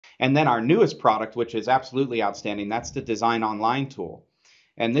And then our newest product, which is absolutely outstanding, that's the Design Online tool.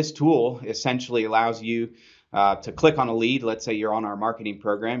 And this tool essentially allows you to click on a lead. Let's say you're on our marketing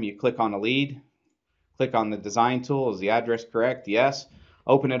program. You click on a lead, click on the design tool. Is the address correct? Yes.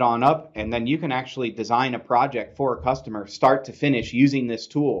 Open it on up, and then you can actually design a project for a customer start to finish using this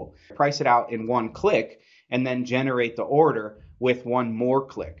tool. Price it out in one click, and then generate the order with one more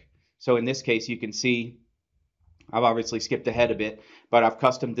click. So in this case, you can see I've obviously skipped ahead a bit, but I've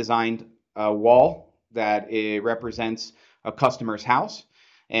custom designed a wall that represents a customer's house.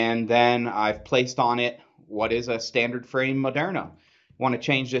 And then I've placed on it what is a standard frame Moderna. Want to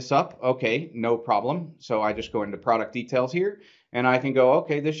change this up? Okay, no problem. So I just go into product details here, and I can go,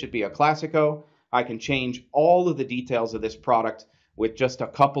 okay, this should be a Classico. I can change all of the details of this product with just a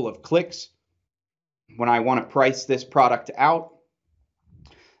couple of clicks. When I want to price this product out,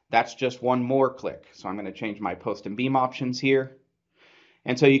 that's just one more click. So I'm going to change my post and beam options here.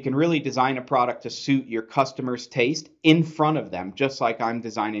 And so you can really design a product to suit your customer's taste in front of them, just like I'm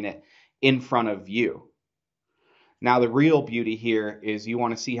designing it in front of you. Now, the real beauty here is you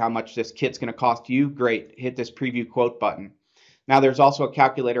want to see how much this kit's going to cost you. Great. Hit this preview quote button. Now, there's also a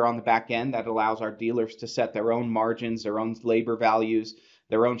calculator on the back end that allows our dealers to set their own margins, their own labor values,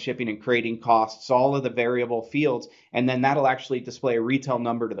 their own shipping and crating costs, all of the variable fields, and then that'll actually display a retail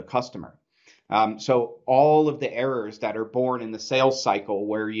number to the customer. So all of the errors that are born in the sales cycle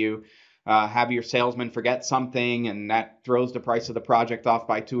where you have your salesman forget something and that throws the price of the project off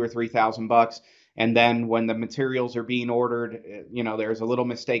by $2,000 or $3,000. And then when the materials are being ordered, there's a little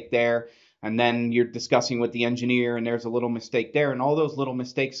mistake there. And then you're discussing with the engineer and there's a little mistake there. And all those little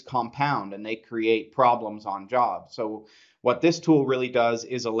mistakes compound and they create problems on jobs. So what this tool really does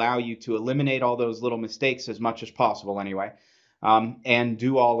is allow you to eliminate all those little mistakes as much as possible anyway, and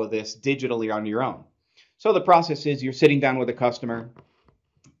do all of this digitally on your own. So the process is you're sitting down with a customer,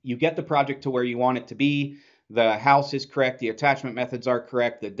 you get the project to where you want it to be, the house is correct, the attachment methods are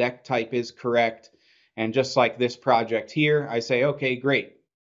correct, the deck type is correct, and just like this project here, I say, okay, great,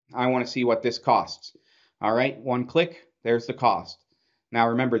 I want to see what this costs. All right, one click, there's the cost. Now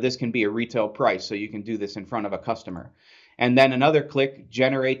remember, this can be a retail price, so you can do this in front of a customer. And then another click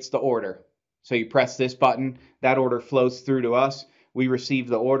generates the order. So you press this button, that order flows through to us. We receive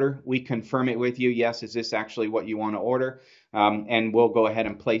the order, we confirm it with you. Yes, is this actually what you want to order? And we'll go ahead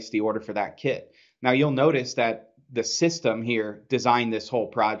and place the order for that kit. Now you'll notice that the system here designed this whole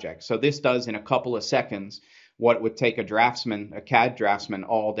project. So this does in a couple of seconds what would take a draftsman, a CAD draftsman,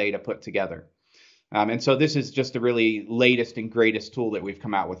 all day to put together. And so this is just the really latest and greatest tool that we've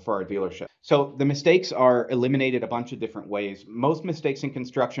come out with for our dealership. So the mistakes are eliminated a bunch of different ways. Most mistakes in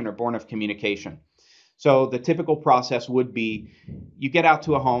construction are born of communication. So the typical process would be you get out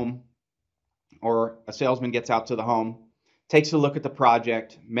to a home, or a salesman gets out to the home, takes a look at the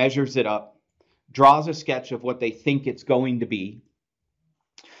project, measures it up, draws a sketch of what they think it's going to be,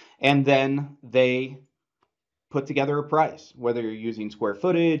 and then they put together a price, whether you're using square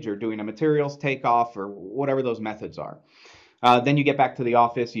footage or doing a materials takeoff or whatever those methods are. Then you get back to the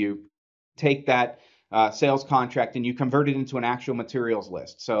office, you take that sales contract and you convert it into an actual materials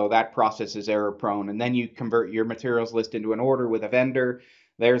list. So that process is error prone. And then you convert your materials list into an order with a vendor.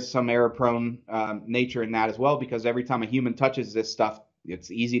 There's some error prone nature in that as well, because every time a human touches this stuff,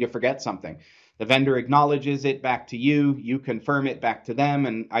 it's easy to forget something. The vendor acknowledges it back to you, you confirm it back to them,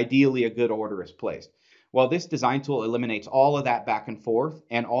 and ideally a good order is placed. Well, this design tool eliminates all of that back and forth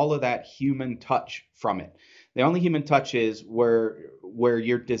and all of that human touch from it. The only human touch is where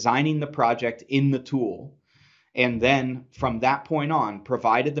you're designing the project in the tool. And then from that point on,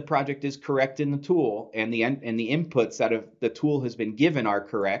 provided the project is correct in the tool and the inputs that the tool has been given are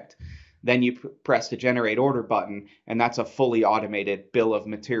correct, then you press the generate order button, and that's a fully automated bill of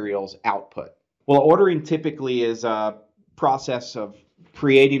materials output. Well, ordering typically is a process of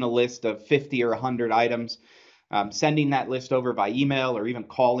creating a list of 50 or 100 items, sending that list over by email or even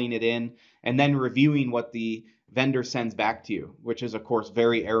calling it in, and then reviewing what the vendor sends back to you, which is, of course,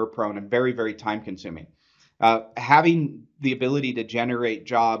 very error prone and very, very time consuming. Having the ability to generate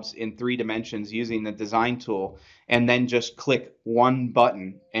jobs in 3 dimensions using the design tool and then just click one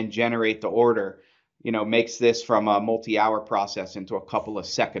button and generate the order, makes this from a multi-hour process into a couple of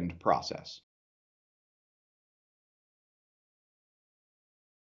second process.